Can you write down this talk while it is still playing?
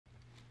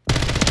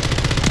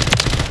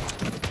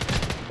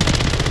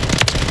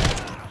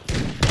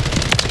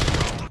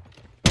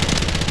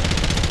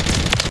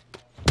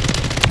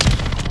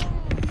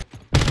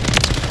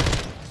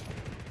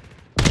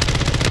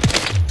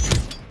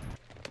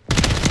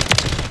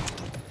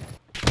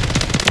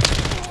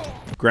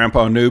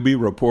Grandpa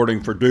Newbie reporting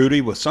for duty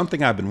with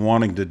something I've been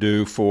wanting to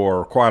do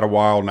for quite a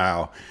while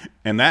now,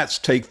 and that's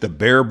take the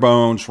bare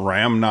bones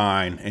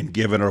RAM-9 and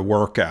give it a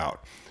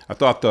workout. I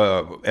thought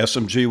the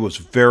SMG was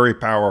very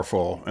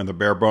powerful in the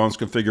bare bones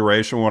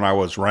configuration when I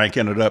was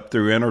ranking it up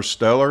through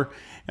Interstellar,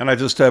 and I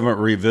just haven't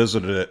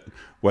revisited it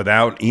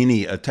without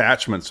any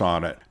attachments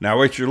on it. Now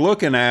what you're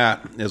looking at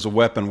is a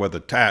weapon with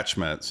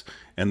attachments,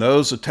 and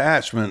those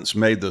attachments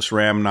made this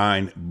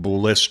RAM-9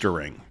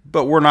 blistering.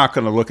 But we're not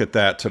going to look at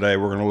that today.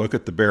 We're going to look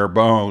at the bare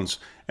bones.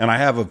 And I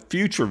have a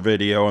future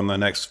video in the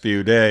next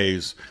few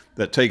days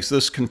that takes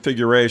this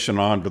configuration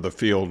onto the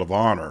field of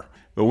honor.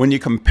 But when you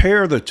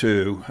compare the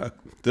two,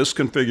 this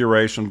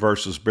configuration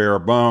versus bare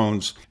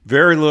bones,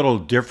 very little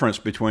difference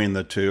between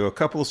the two. A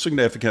couple of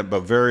significant,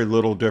 but very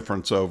little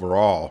difference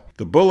overall.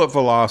 The bullet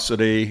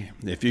velocity,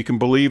 if you can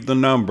believe the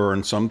number,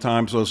 and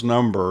sometimes those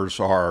numbers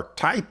are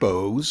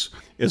typos,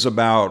 is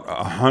about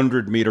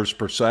 100 meters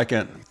per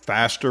second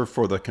faster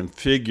for the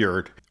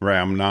configured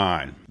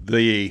RAM-9.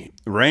 The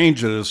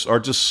ranges are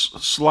just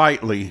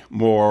slightly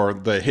more,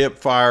 the hip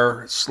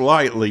fire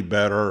slightly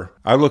better.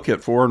 I look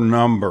at 4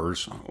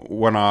 numbers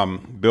when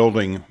I'm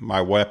building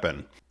my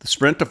weapon. The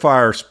sprint to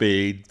fire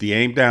speed, the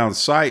aim down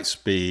sight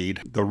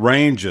speed, the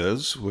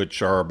ranges,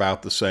 which are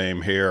about the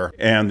same here,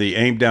 and the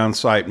aim down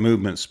sight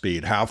movement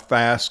speed. How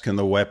fast can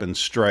the weapon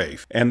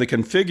strafe? And the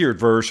configured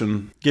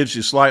version gives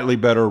you slightly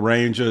better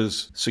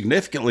ranges,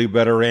 significantly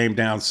better aim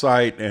down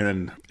sight,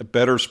 and a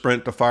better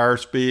sprint to fire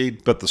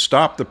speed. But the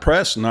stop the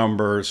press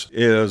numbers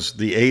is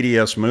the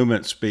ADS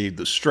movement speed.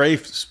 The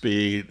strafe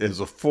speed is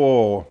a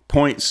full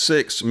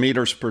 0.6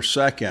 meters per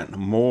second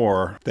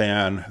more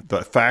than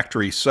the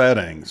factory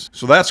settings.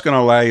 So that's going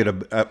to allow you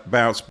to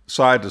bounce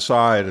side to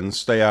side and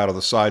stay out of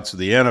the sights of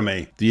the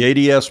enemy.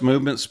 The ADS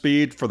movement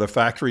speed for the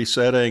factory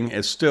setting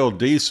is still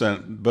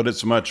decent, but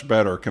it's much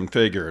better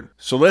configured.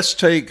 So let's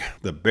take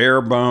the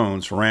bare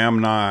bones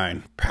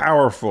RAM-9,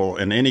 powerful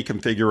in any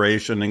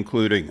configuration,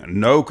 including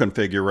no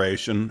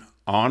configuration,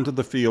 onto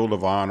the field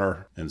of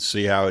honor and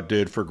see how it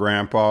did for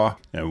Grandpa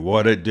and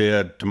what it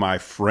did to my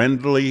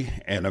friendly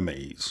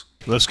enemies.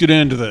 Let's get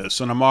into this,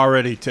 and I'm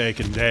already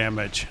taking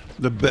damage.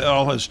 The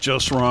bell has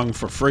just rung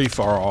for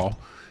free-for-all,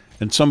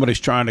 and somebody's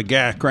trying to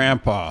gat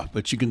Grandpa,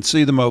 but you can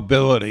see the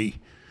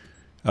mobility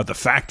of the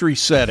factory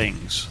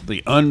settings,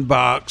 the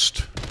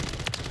unboxed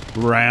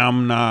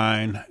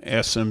RAM-9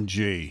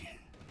 SMG.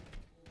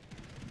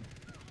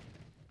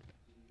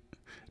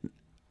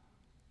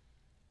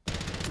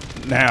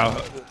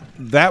 Now,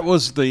 that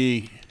was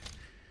the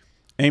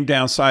aim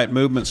down sight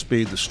movement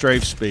speed, the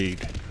strafe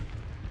speed.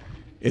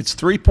 It's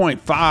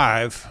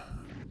 3.5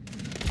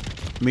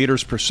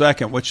 meters per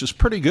second, which is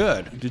pretty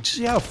good. Did you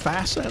see how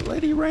fast that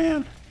lady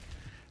ran?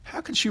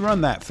 How can she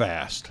run that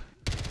fast?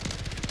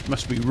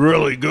 Must be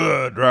really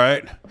good,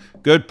 right?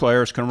 Good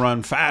players can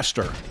run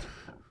faster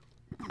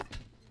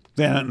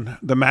than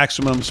the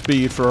maximum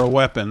speed for a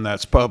weapon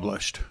that's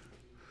published.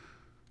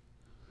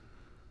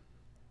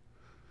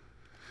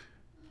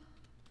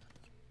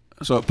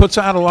 So it puts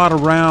out a lot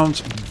of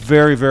rounds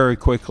very, very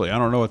quickly. I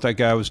don't know what that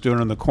guy was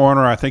doing in the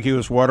corner. I think he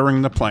was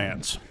watering the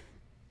plants.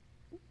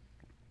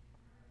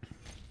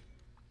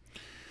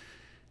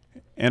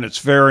 And it's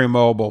very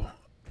mobile.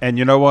 And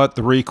you know what?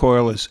 The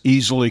recoil is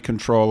easily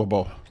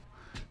controllable.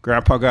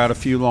 Grandpa got a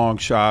few long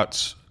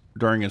shots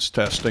during his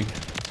testing.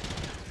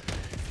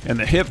 And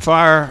the hip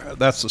fire,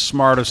 that's the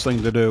smartest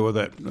thing to do with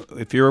it.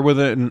 If you're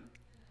within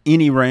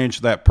any range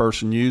of that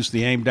person, use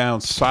the aim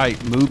down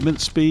sight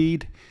movement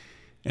speed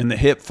and the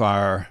hip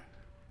fire,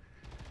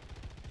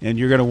 and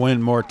you're going to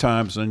win more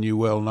times than you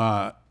will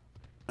not.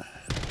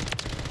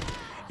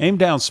 Aim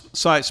down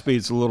sight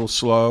speed's a little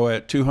slow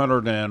at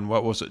 200 and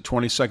what was it,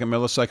 22nd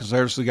milliseconds.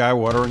 There's the guy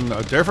watering the,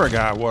 a different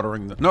guy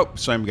watering the, nope,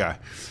 same guy,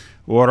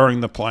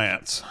 watering the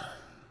plants.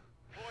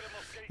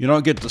 You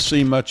don't get to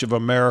see much of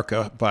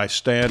America by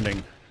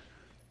standing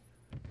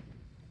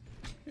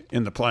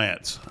in the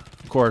plants.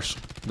 Of course,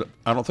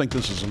 I don't think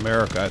this is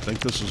America. I think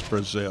this is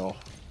Brazil.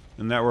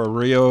 Isn't that where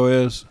Rio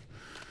is?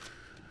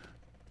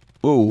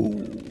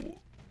 Ooh.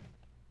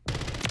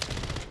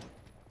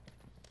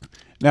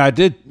 Now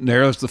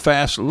there's the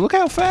fast, look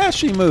how fast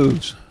she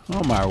moves.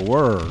 Oh my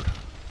word.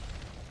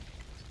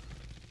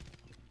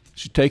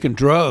 She's taking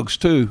drugs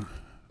too.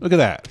 Look at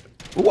that.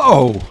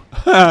 Whoa.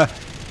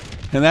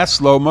 And that's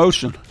slow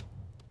motion.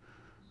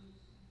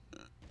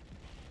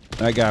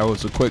 That guy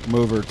was a quick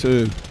mover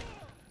too.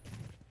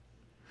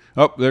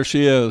 Oh, there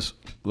she is.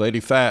 Lady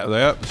Fat.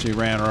 Yep, she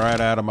ran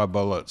right out of my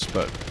bullets,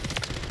 but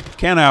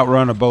can't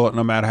outrun a bullet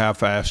no matter how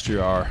fast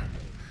you are.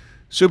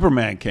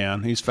 Superman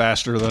can. He's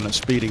faster than a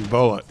speeding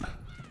bullet.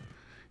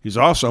 He's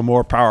also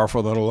more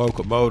powerful than a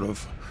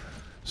locomotive.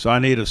 So I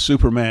need a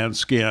Superman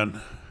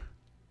skin.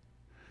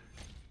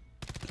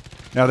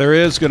 Now there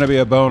is going to be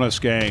a bonus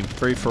game,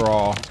 free for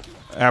all,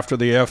 after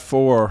the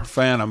F4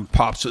 Phantom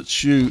pops its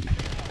chute,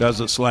 does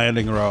its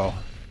landing roll.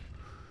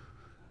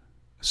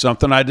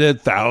 Something I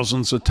did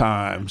thousands of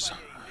times.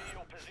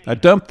 I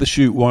dumped the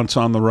chute once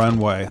on the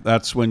runway.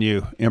 That's when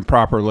you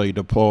improperly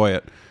deploy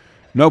it.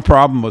 No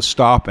problem with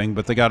stopping,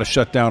 but they got to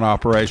shut down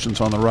operations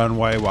on the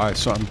runway while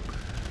somebody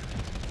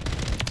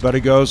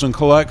goes and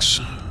collects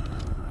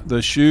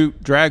the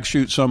drag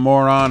chute some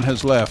moron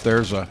has left.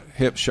 There's a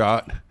hip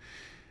shot.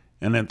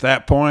 And at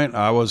that point,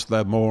 I was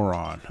the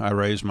moron. I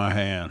raised my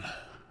hand.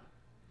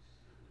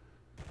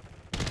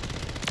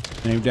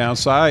 Aim down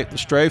sight,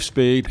 strafe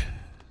speed.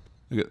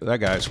 That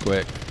guy's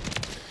quick.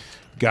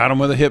 Got him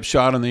with a hip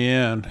shot in the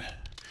end.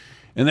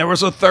 And there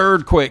was a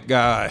third quick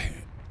guy.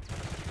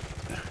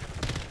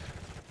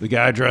 The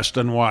guy dressed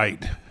in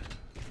white.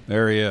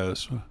 There he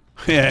is.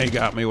 Yeah, he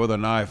got me with a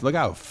knife. Look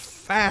how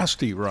fast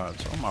he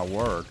runs. Oh, my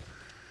word.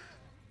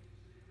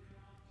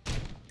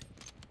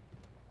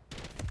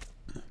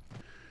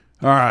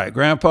 All right,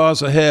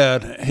 Grandpa's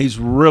ahead. He's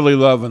really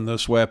loving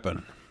this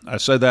weapon. I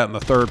said that in the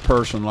third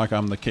person like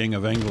I'm the King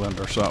of England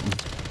or something.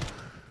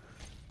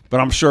 But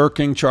I'm sure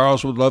King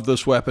Charles would love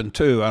this weapon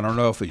too. I don't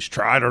know if he's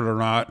tried it or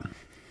not.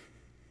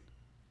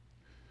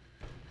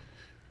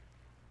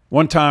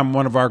 One time,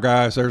 one of our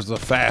guys, there's the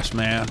fast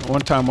man. One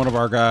time, one of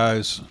our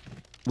guys,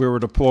 we were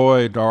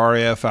deployed to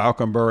RAF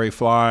Falconbury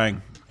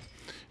flying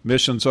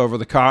missions over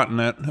the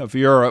continent of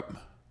Europe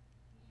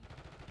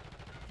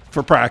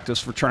for practice,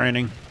 for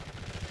training.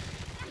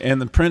 And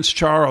the Prince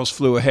Charles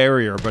flew a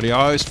Harrier, but he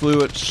always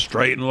flew it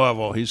straight and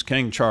level. He's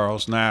King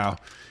Charles now.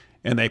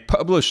 And they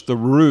published the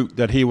route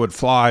that he would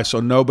fly so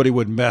nobody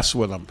would mess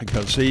with him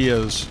because he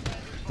is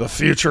the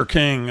future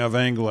king of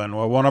England.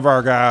 Well, one of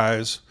our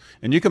guys,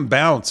 and you can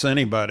bounce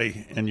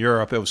anybody in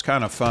Europe. It was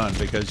kind of fun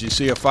because you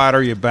see a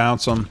fighter, you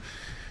bounce them,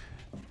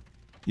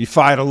 you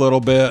fight a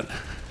little bit.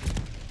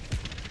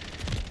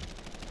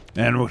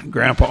 And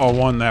Grandpa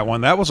won that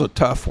one. That was a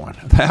tough one.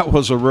 That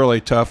was a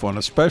really tough one,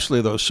 especially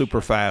those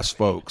super fast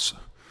folks.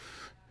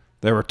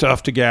 They were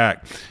tough to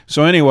gack.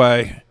 So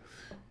anyway,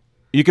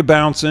 you could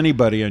bounce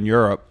anybody in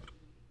Europe.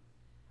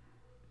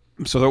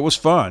 So it was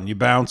fun. You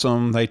bounce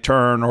them, they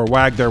turn or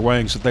wag their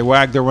wings. If they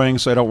wag their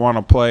wings, they don't want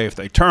to play. If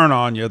they turn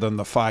on you, then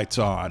the fight's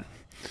on.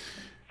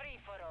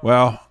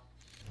 Well,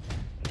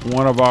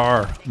 one of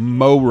our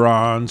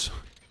morons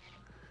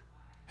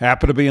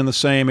happened to be in the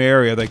same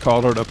area. They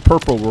called it a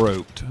purple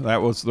route.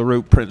 That was the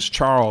route Prince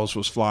Charles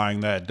was flying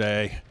that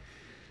day.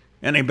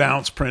 And he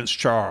bounced Prince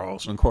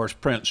Charles. And of course,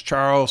 Prince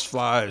Charles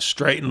flies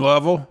straight and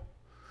level.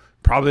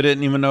 Probably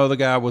didn't even know the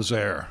guy was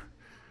there.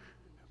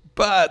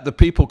 But the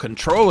people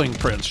controlling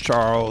Prince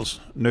Charles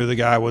knew the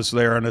guy was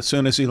there. And as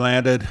soon as he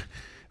landed,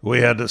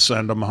 we had to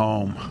send him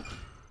home.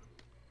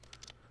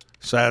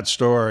 Sad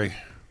story.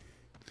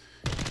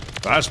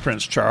 If I was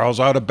Prince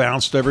Charles, I would have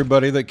bounced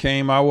everybody that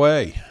came my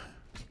way.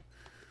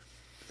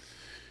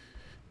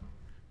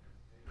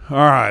 All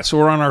right, so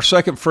we're on our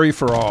second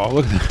free-for-all.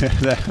 Look at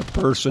that. That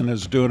person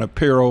is doing a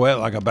pirouette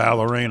like a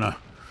ballerina.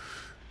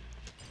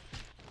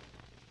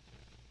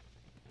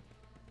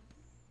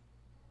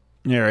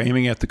 Yeah,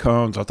 aiming at the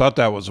cones. I thought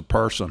that was a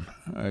person.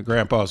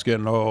 Grandpa's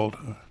getting old.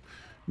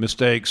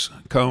 Mistakes,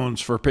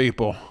 cones for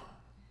people.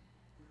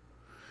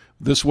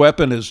 This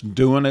weapon is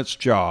doing its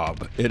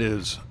job. It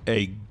is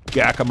a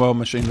Giacomo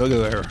machine. Look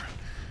at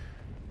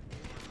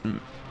there.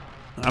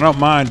 I don't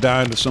mind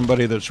dying to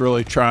somebody that's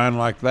really trying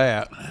like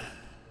that.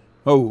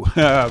 Oh,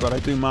 but I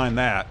do mind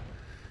that.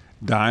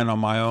 Dying on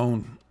my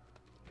own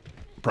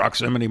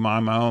proximity, my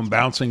own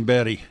bouncing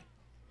Betty.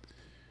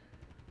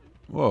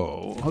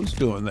 Whoa, who's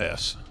doing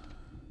this?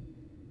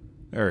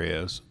 There he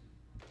is.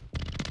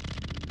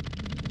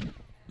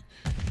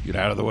 Get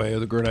out of the way of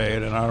the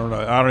grenade, and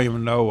I don't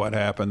even know what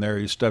happened there.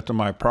 He stepped on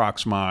my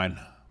prox mine.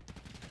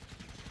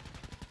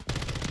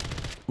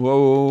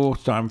 Whoa,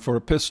 time for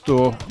a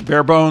pistol.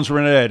 Bare bones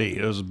Renetti.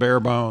 It was bare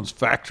bones.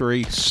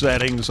 Factory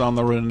settings on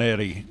the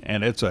Renetti.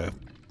 And it's a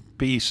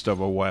beast of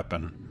a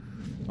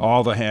weapon.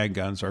 All the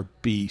handguns are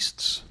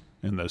beasts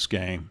in this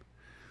game.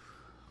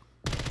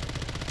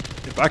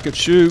 If I could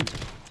shoot,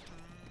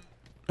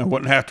 I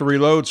wouldn't have to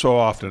reload so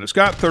often. It's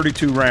got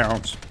 32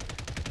 rounds.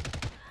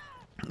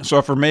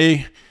 So for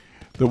me,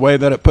 the way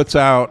that it puts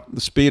out,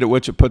 the speed at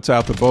which it puts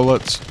out the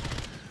bullets,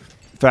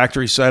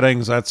 factory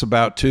settings, that's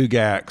about 2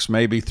 gacks,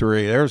 maybe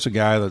 3. There's a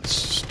guy that's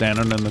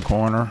standing in the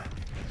corner.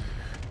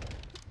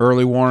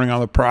 Early warning on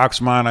the prox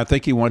mine. I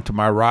think he went to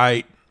my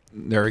right.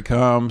 There he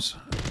comes.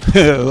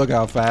 Look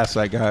how fast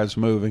that guy's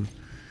moving.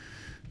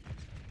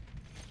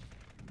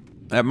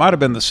 That might have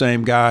been the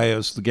same guy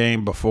as the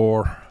game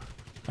before.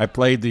 I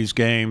played these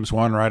games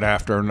one right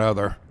after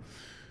another.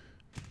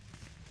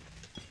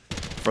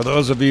 For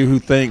those of you who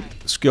think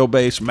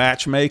skill-based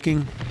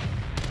matchmaking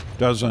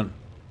doesn't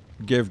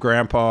give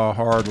Grandpa a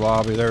hard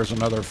lobby, there's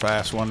another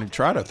fast one. He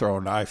tried to throw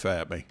a knife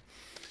at me,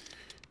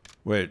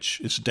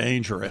 which is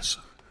dangerous.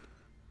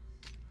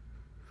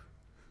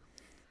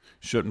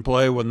 Shouldn't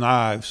play with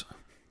knives.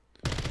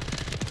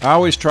 I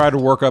always try to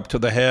work up to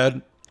the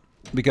head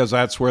because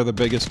that's where the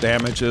biggest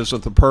damage is.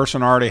 If the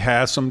person already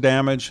has some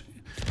damage,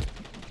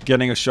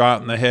 getting a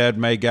shot in the head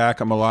may gack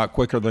them a lot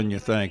quicker than you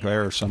think.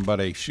 There's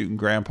somebody shooting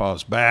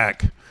Grandpa's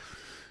back.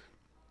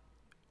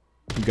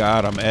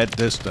 Got him at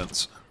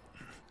distance.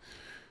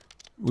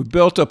 We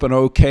built up an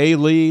okay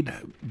lead,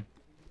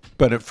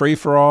 but at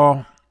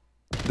free-for-all,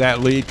 that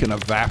lead can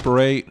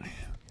evaporate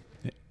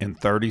in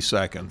 30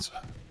 seconds.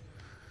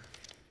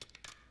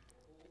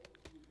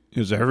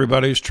 Because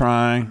everybody's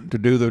trying to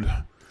do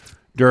the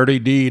dirty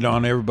deed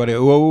on everybody.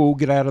 Whoa,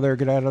 get out of there,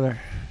 get out of there.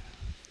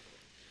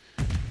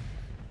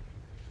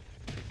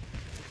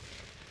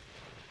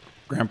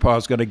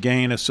 Grandpa's going to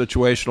gain a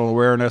situational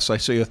awareness. I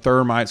see a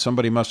thermite.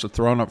 Somebody must have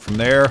thrown it from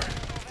there.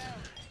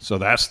 So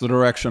that's the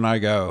direction I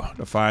go,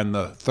 to find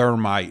the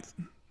thermite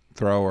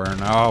thrower.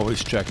 And I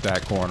always check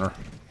that corner.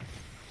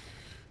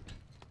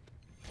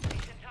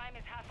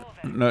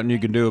 Nothing you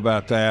can do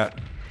about that.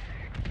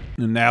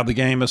 And now the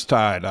game is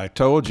tied. I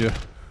told you.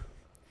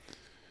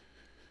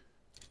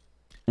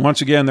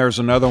 Once again, there's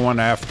another one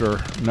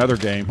after another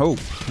game. Oh,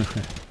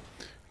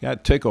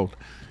 got tickled.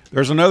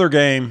 There's another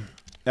game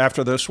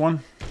after this one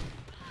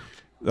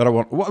that I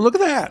want. Look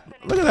at that.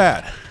 Look at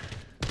that.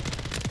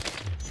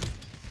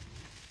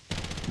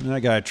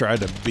 That guy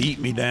tried to beat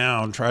me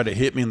down, tried to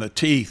hit me in the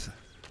teeth.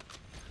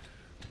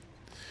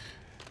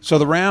 So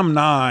the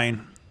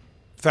RAM-9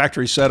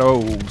 factory set,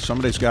 oh,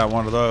 somebody's got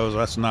one of those.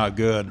 That's not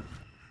good.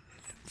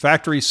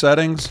 Factory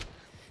settings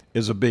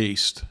is a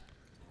beast.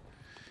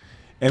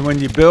 And when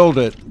you build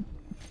it,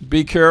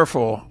 be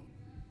careful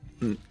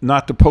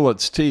not to pull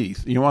its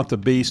teeth. You want the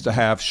beast to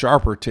have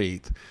sharper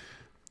teeth.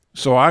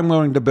 So I'm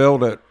going to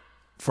build it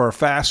for a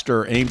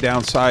faster aim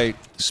down sight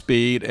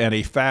speed and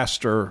a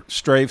faster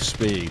strafe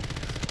speed.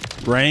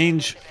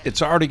 Range,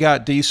 it's already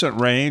got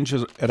decent range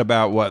at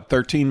about, what,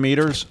 13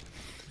 meters?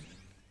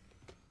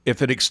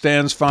 If it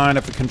extends, fine.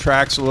 If it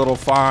contracts a little,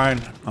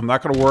 fine. I'm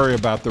not going to worry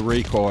about the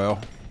recoil.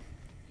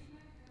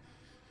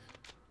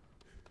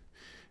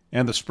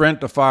 And the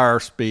sprint to fire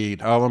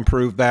speed, I'll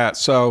improve that.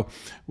 So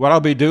what I'll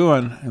be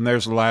doing, and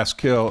there's the last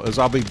kill, is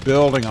I'll be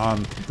building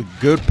on the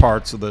good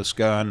parts of this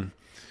gun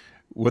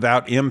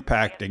without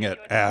impacting it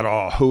at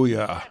all.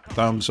 Hoo-yah,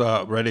 thumbs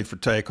up, ready for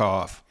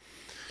takeoff.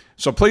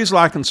 So please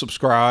like and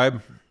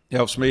subscribe. It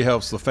helps me,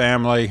 helps the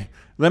family.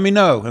 Let me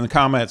know in the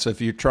comments if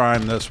you're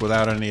trying this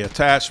without any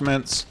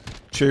attachments.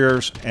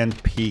 Cheers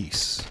and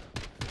peace.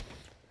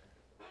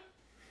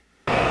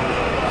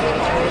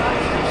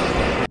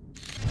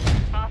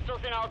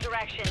 Hostiles in all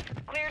directions.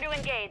 Clear to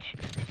engage.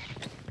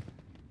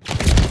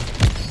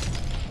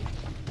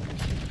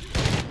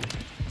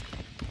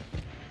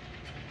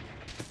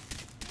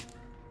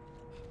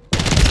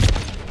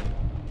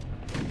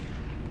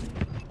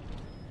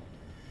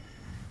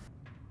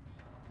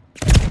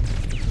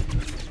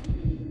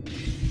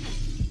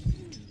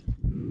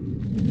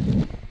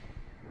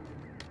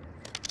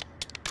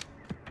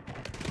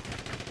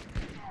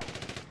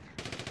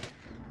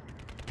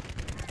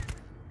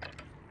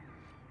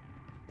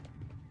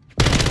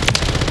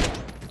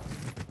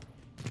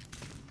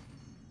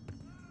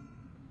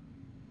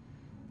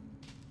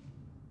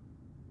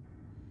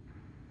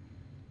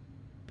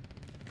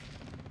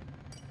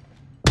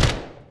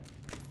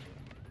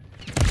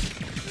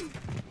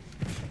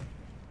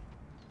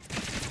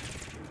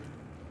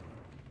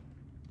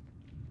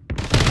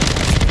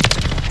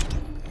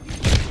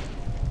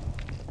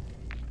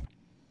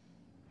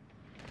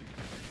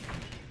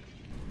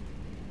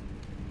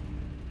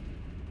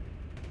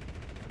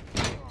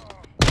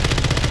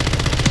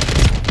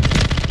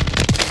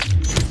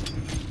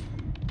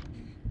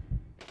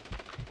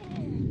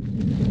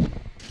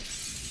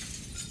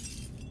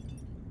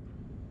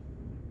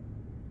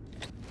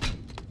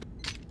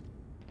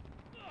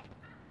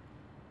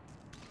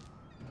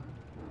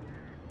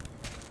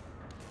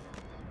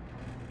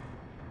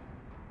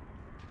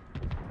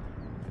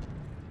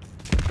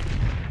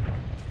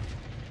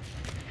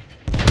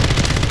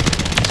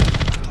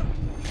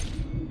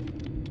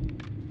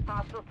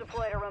 Hostiles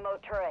deployed a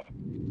remote turret.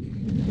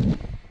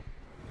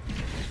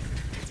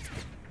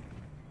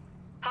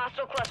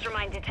 Hostile cluster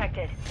mine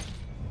detected.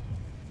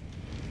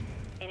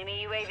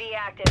 Enemy UAV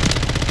active.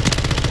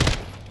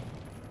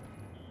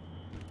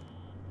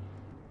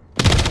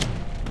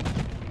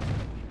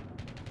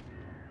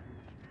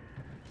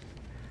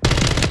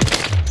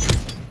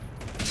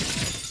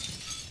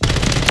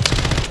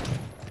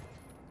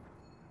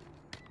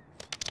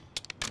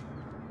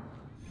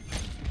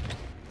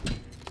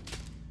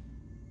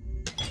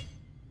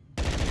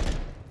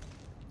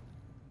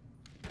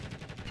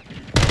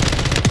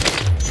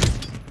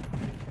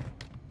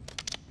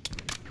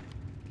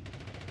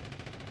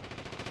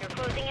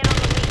 Closing in on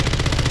the lead.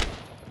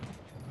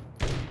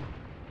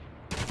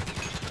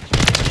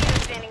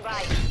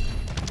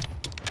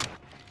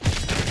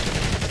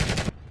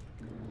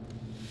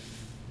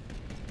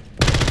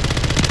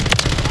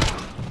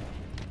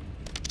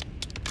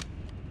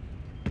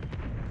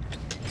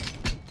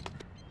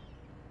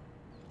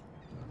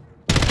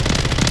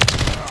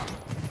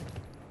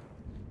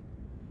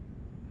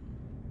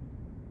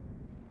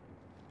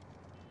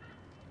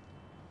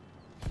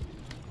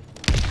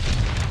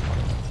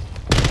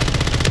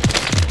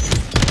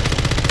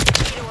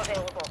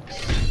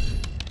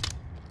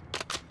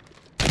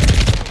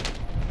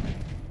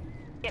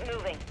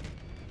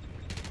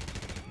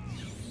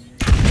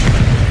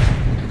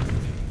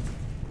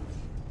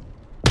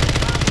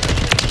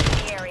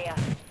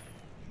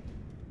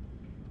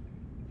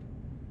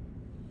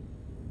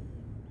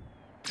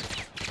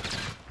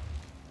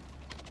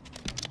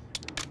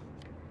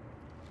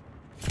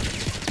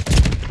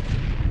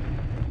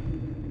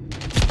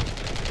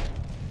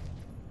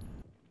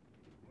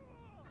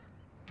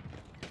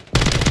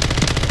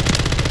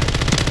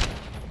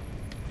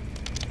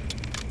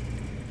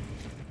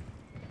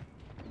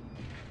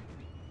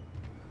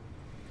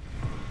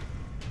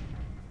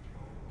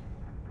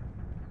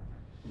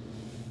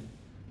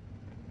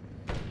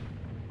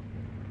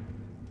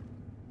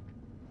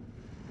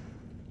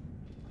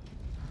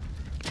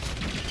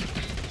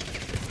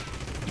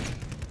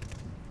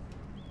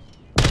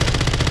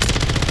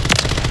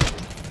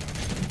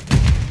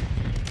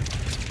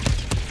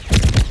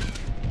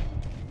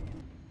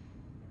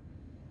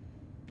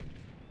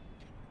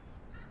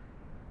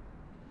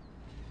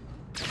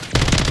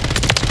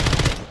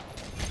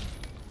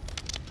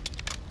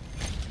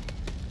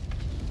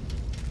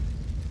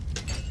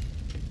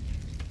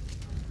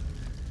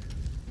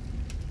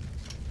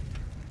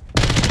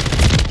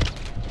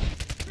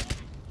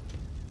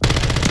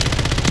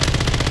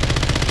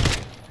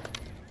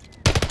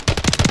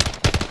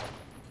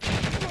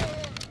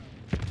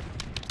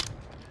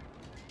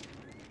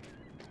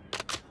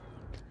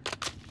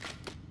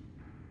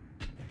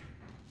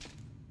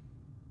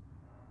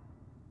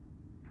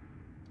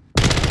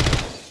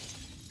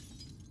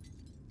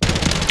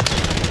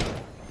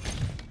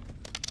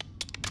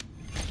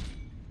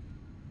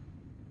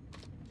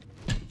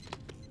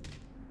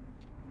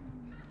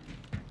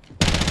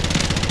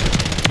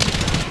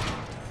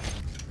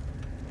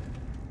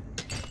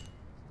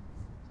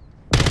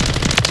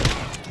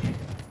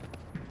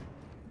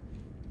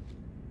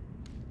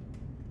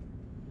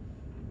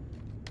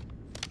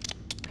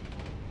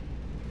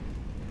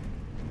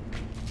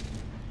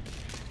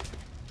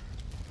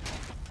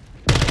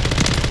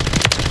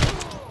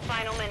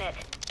 final minute.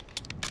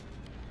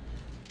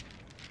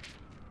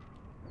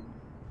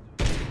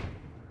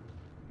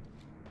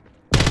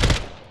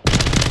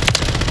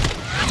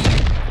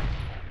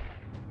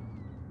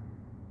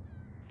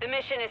 The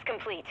mission is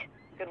complete.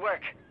 Good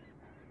work.